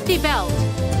safety belt.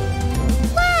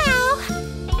 Wow!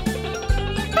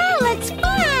 That looks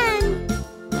fun!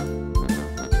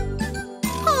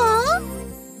 Aw!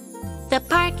 The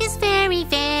park is very,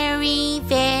 very,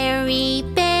 very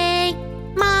big.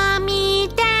 Mommy,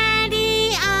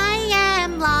 Daddy, I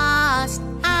am lost.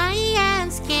 I am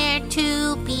scared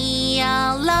to be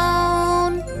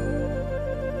alone.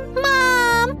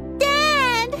 Mom!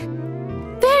 Dad!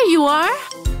 There you are.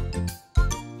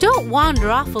 Don't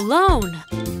wander off alone.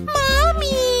 Mommy!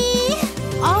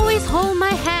 Always hold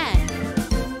my hand.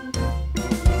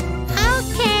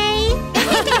 Okay.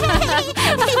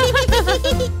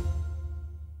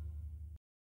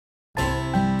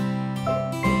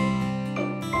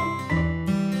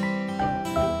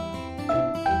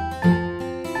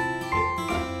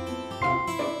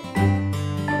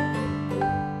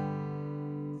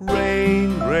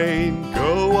 Rain, rain,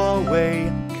 go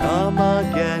away. Come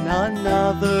again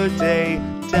another day.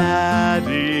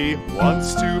 Daddy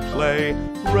wants to play.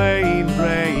 Rain,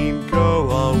 rain, go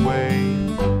away.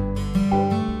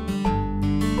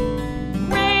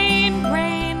 Rain,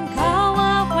 rain, go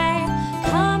away.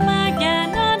 Come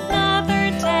again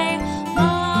another day.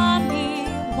 Mommy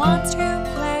wants to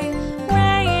play.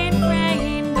 Rain,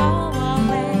 rain, go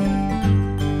away.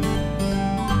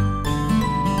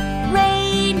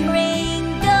 Rain, rain,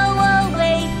 go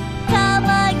away. Come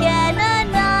again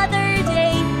another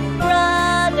day.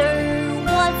 Brother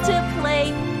wants to play.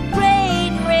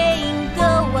 Rain, rain,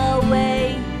 go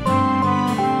away.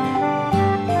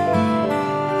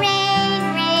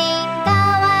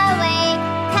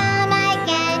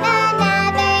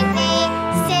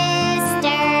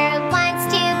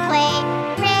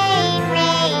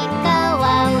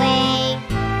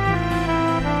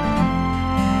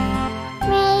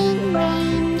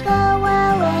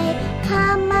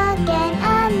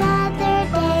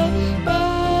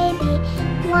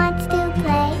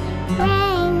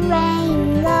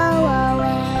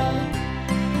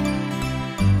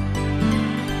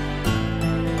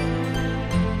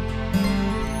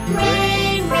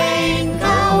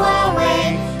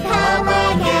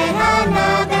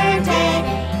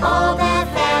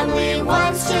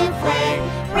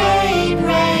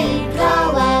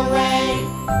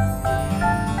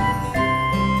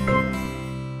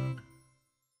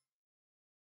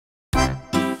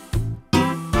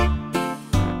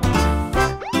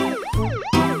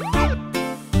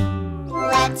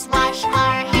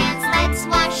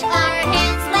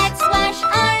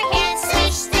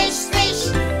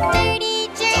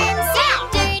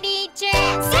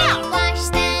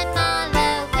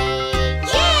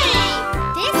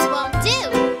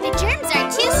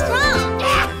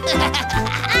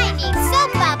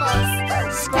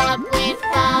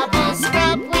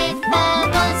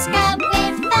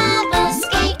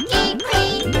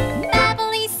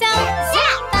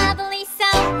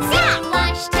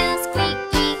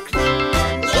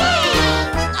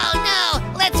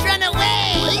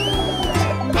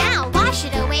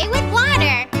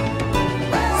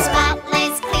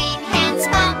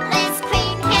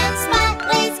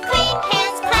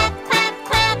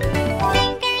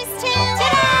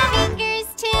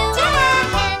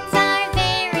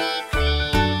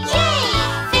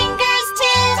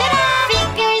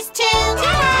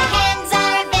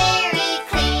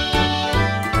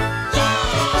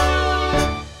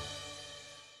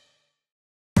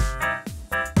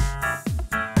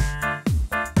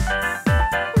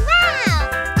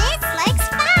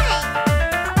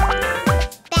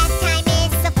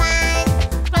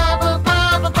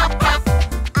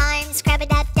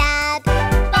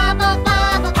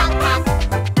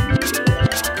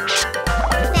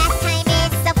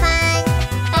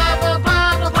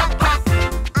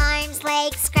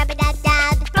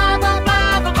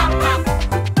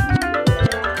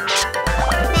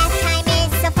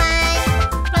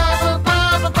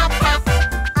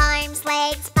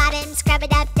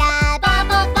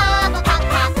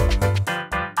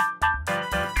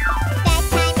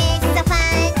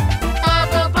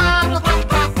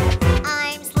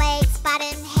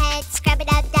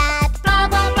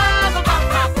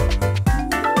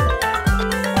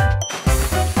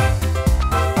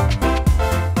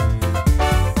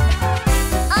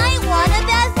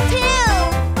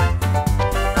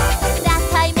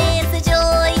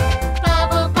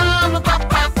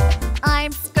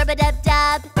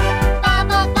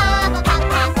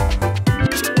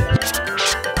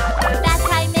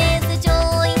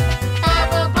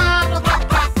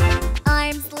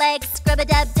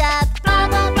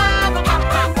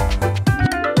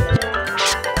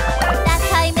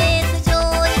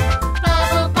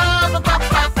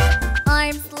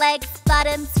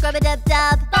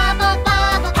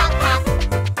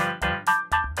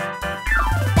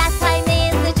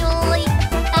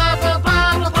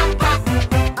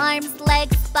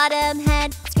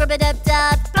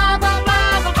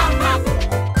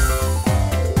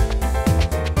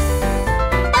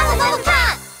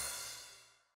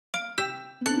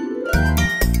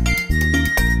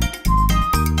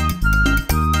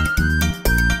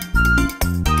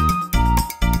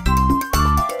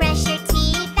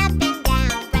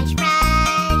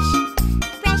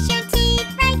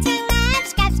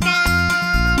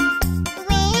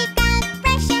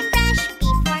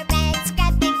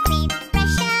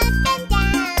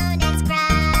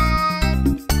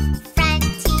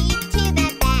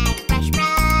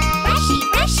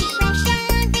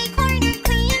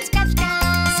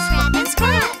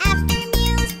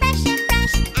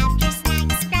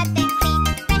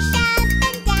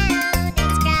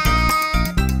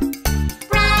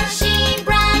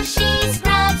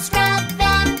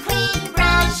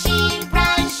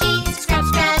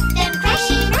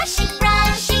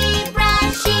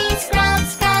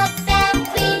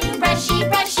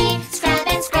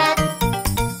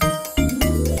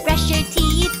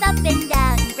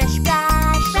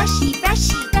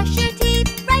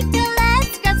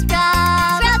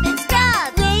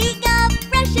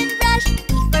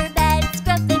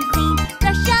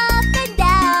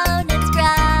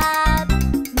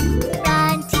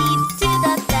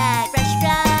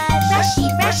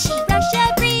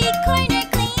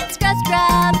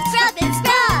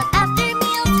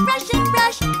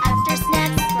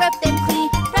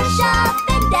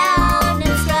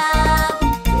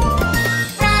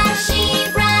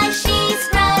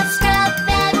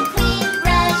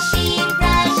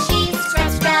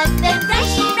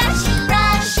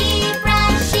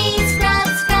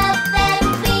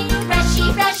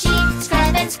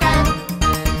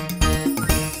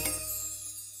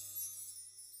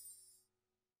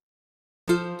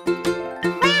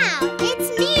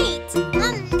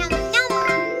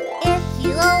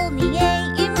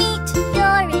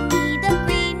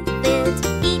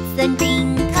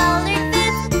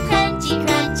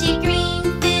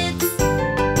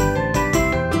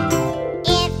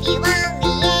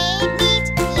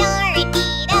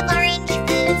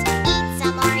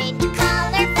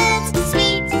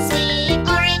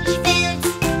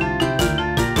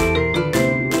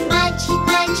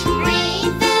 munch.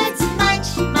 Green foods,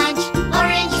 munch, munch.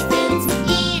 Orange foods,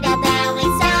 eat a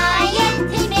balanced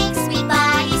diet. It makes me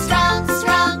body strong,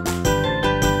 strong.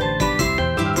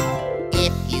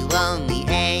 If you only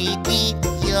ate meat,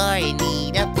 you're in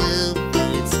need of blue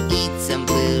foods. Eat some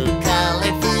blue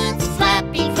color foods,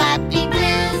 flappy, flappy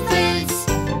blue foods.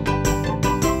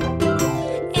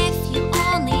 If you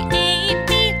only ate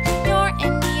meat, you're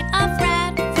in need of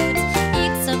red foods.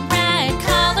 Eat some red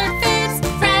colored foods,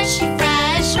 fresh,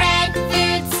 fresh red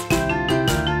foods.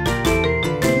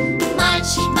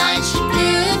 Munch, munch,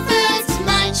 blue foods,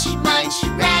 munch, munch,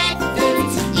 red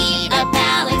foods. Eat a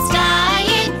balanced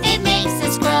diet, it makes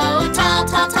us grow tall,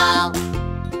 tall, tall.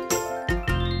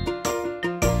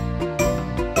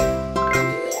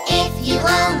 If you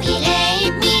only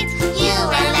ate meat, you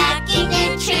are lacking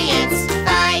nutrients.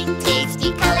 Find tasty,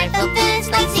 colorful foods,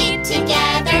 let's eat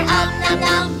together, nom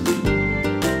nom.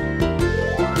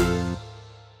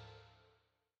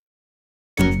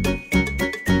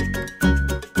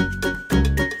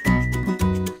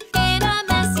 In a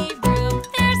messy room,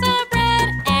 there's a red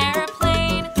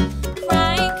airplane,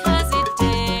 crying 'cause it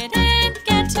didn't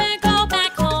get to go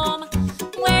back home.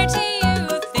 Where do you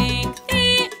think the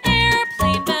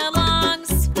airplane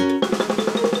belongs?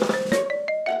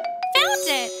 Found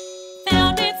it!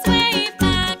 Found its way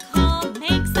back home,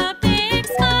 makes a big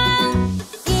smile.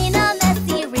 In a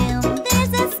messy room,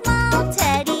 there's a small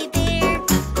teddy bear,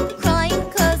 crying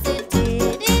 'cause it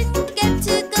didn't get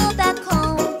to go back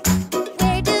home.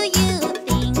 Where do you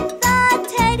think the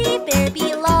teddy bear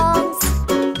belongs?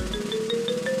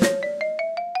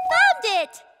 Found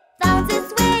it! Found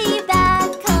its way back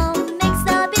home, makes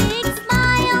a big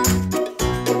smile.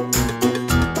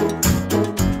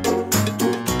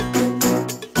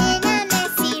 In a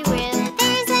messy room,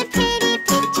 there's a pretty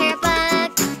picture book,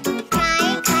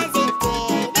 crying 'cause it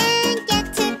didn't get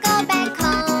to go back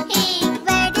home.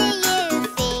 Where do you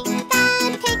think the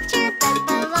picture book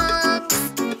belongs?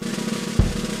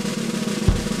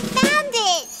 Found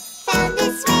it! Found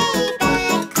its way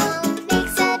back home,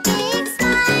 makes a big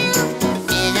smile.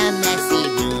 In a messy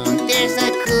room, there's a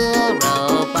cool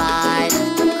robot,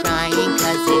 crying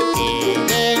 'cause it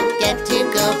didn't get to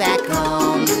go back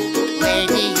home. Where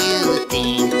do you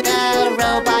think the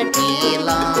robot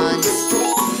belongs?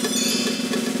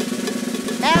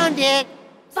 Found it!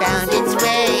 Found its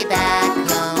way back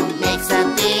home, makes a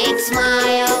big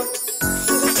smile.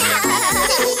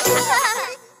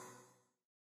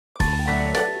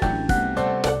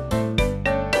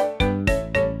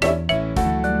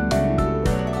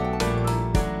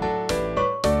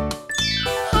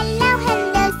 Hello,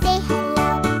 hello, say hello.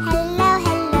 Hello,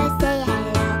 hello, say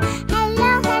hello.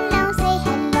 Hello, hello, say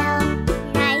hello.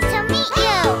 Nice to meet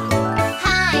you.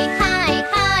 Hi, hi,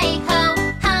 hi, ho.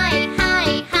 Hi, hi,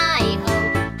 hi, ho.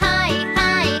 Hi,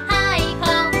 hi, hi,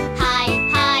 ho. Hi,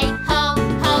 hi, ho,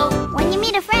 ho. When you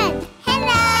meet a friend,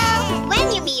 hello. When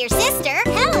you meet your sister,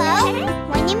 hello.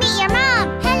 When you meet your mom,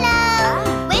 hello.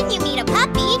 When you meet a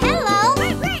puppy, hello.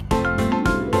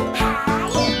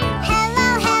 Hello,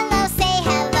 hello, say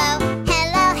hello.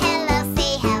 Hello, hello,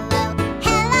 say hello.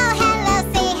 Hello, hello,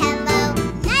 say hello.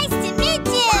 Nice to meet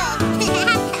you.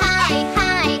 Hi,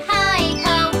 hi, hi,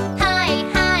 ho. Hi,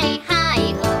 hi, hi,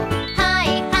 ho. Hi,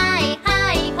 hi,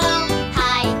 hi, ho.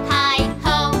 Hi, hi,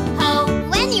 ho, ho.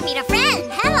 When you meet a friend,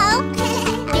 hello.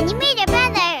 When you meet your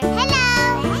brother, hello.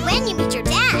 When you meet your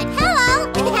dad, hello.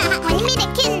 When you meet a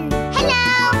kitten, hello.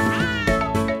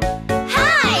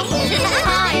 Hi!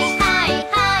 Hi, hi,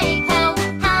 hi, ho.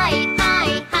 Hi, hi,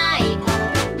 hi, ho.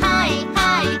 Hi,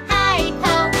 hi, hi,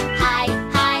 ho. Hi,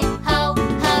 hi, ho,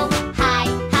 ho. Hi,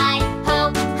 hi, ho,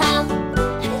 ho.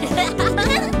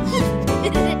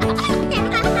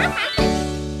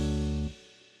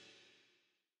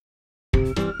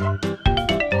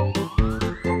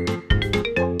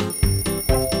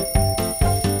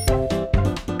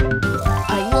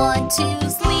 I want to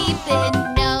sleep in.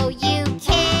 No, you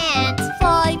can't.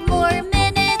 5 more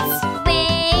minutes.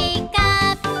 Wake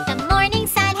up. The morning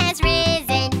sun has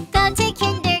risen. Go to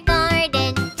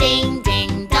kindergarten. Ding,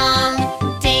 ding, dong.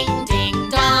 Ding, ding,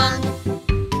 dong.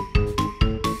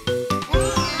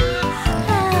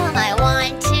 I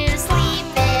want to sleep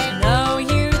in. No,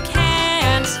 you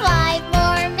can't. 5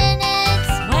 more minutes.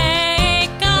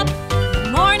 Wake up! The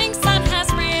morning sun has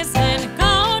risen.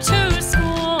 Go to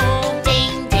school.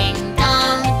 Ding, ding,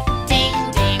 dong. Ding,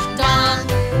 ding, dong.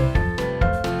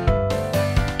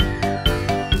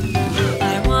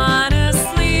 I wanna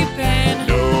sleep in.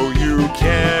 No, you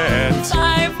can't.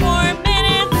 5 more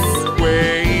minutes.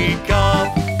 Wake up.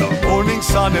 The morning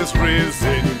sun has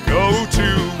risen. Go to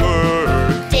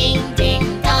work. Ding,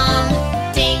 ding, dong.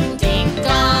 Ding, ding,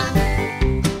 dong.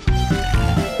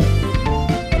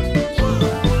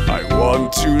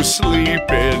 to sleep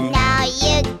in. Now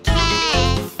you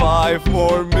can. 5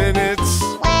 more minutes.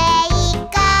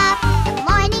 Wake up, the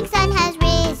morning sun has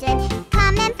risen.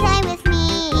 Come and play with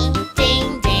me.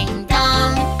 Ding, ding,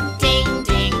 dong. Ding,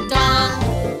 ding, dong.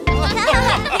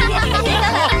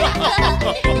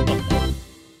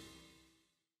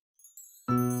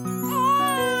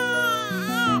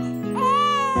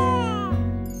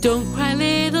 Don't cry,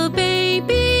 little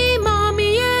baby,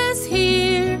 mommy is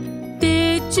here.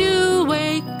 Did you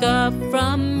wake up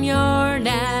from your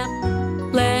nap?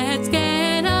 Let's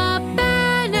get up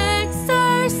and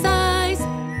exercise.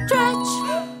 Stretch,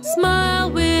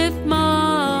 smile with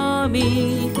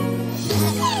mommy.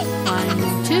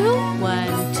 1, 2,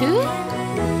 1, 2.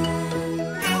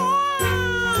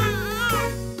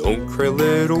 Don't cry,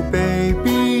 little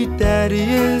baby, daddy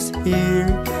is here.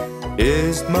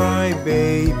 Is my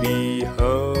baby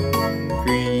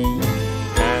hungry?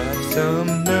 Have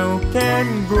some milk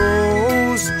and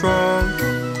grow strong.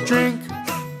 Drink,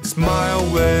 smile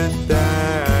with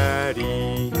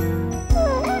daddy.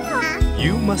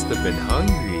 You must have been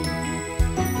hungry.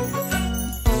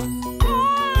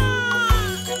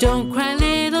 Don't cry,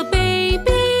 little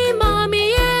baby,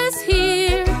 mommy is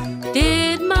here.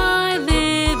 Did my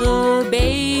little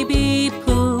baby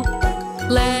poop?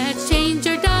 Let's change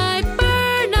your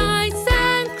diaper nice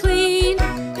and clean.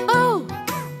 Oh,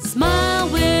 smile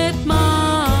with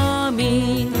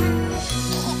mommy.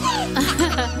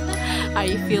 Are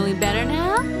you feeling better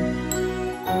now?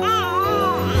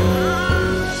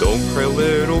 Don't cry,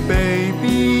 little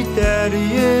baby,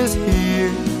 daddy is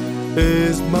here.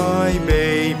 Is my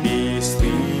baby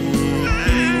sleeping?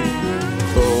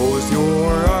 Close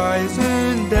your eyes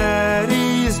in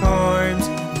daddy's arms.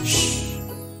 Shh,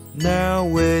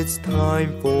 now it's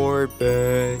time for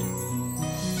bed.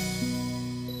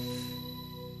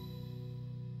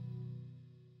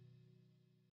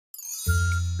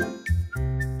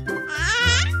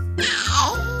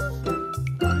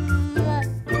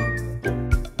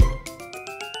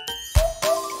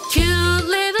 Cute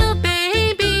little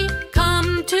baby,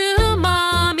 come to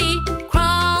mommy.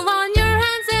 Crawl on your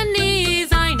hands and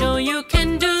knees. I know you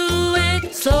can do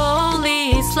it.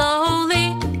 Slowly,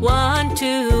 slowly. 1,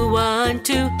 2, 1,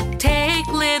 2. Take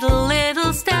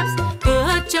little steps.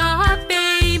 Good job,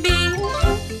 baby.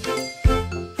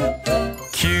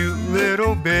 Cute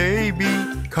little baby,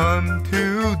 come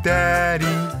to daddy.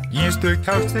 Use the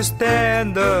couch to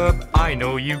stand up. I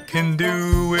know you can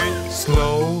do it.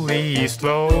 Slowly,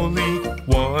 slowly.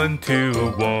 1,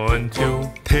 2, 1,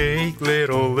 2. Take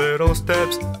little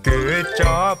steps. Good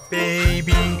job,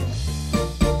 baby.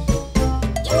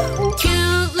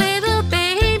 Cute little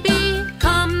baby,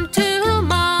 come to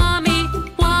mommy.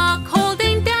 Walk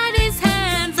holding daddy's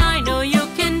hands. I know you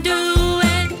can do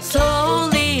it.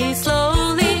 Slowly,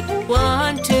 slowly.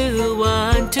 1, 2,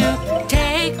 1, 2.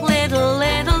 Take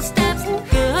little steps.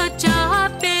 Good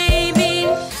job, baby.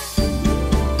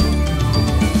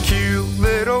 Cute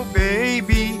little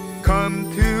baby,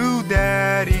 come to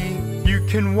daddy. You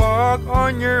can walk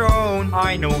on your own.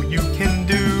 I know you can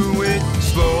do it.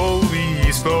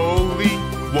 Slowly, slowly.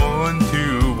 1,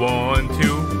 2, 1,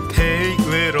 2. Take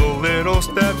little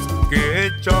steps.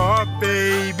 Good job,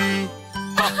 baby.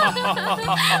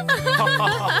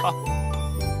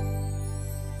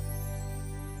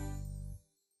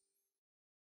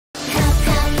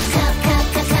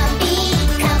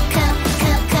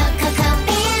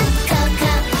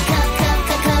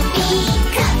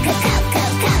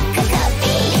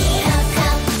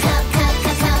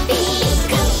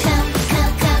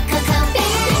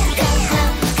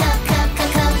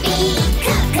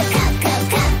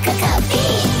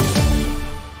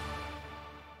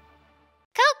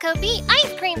 Cocobi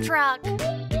ice cream truck.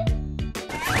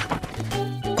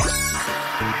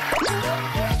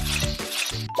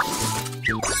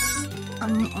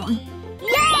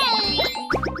 Yay!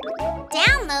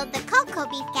 Download the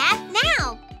Cocobi app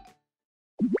now.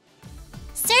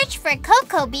 Search for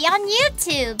Cocobi on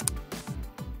YouTube.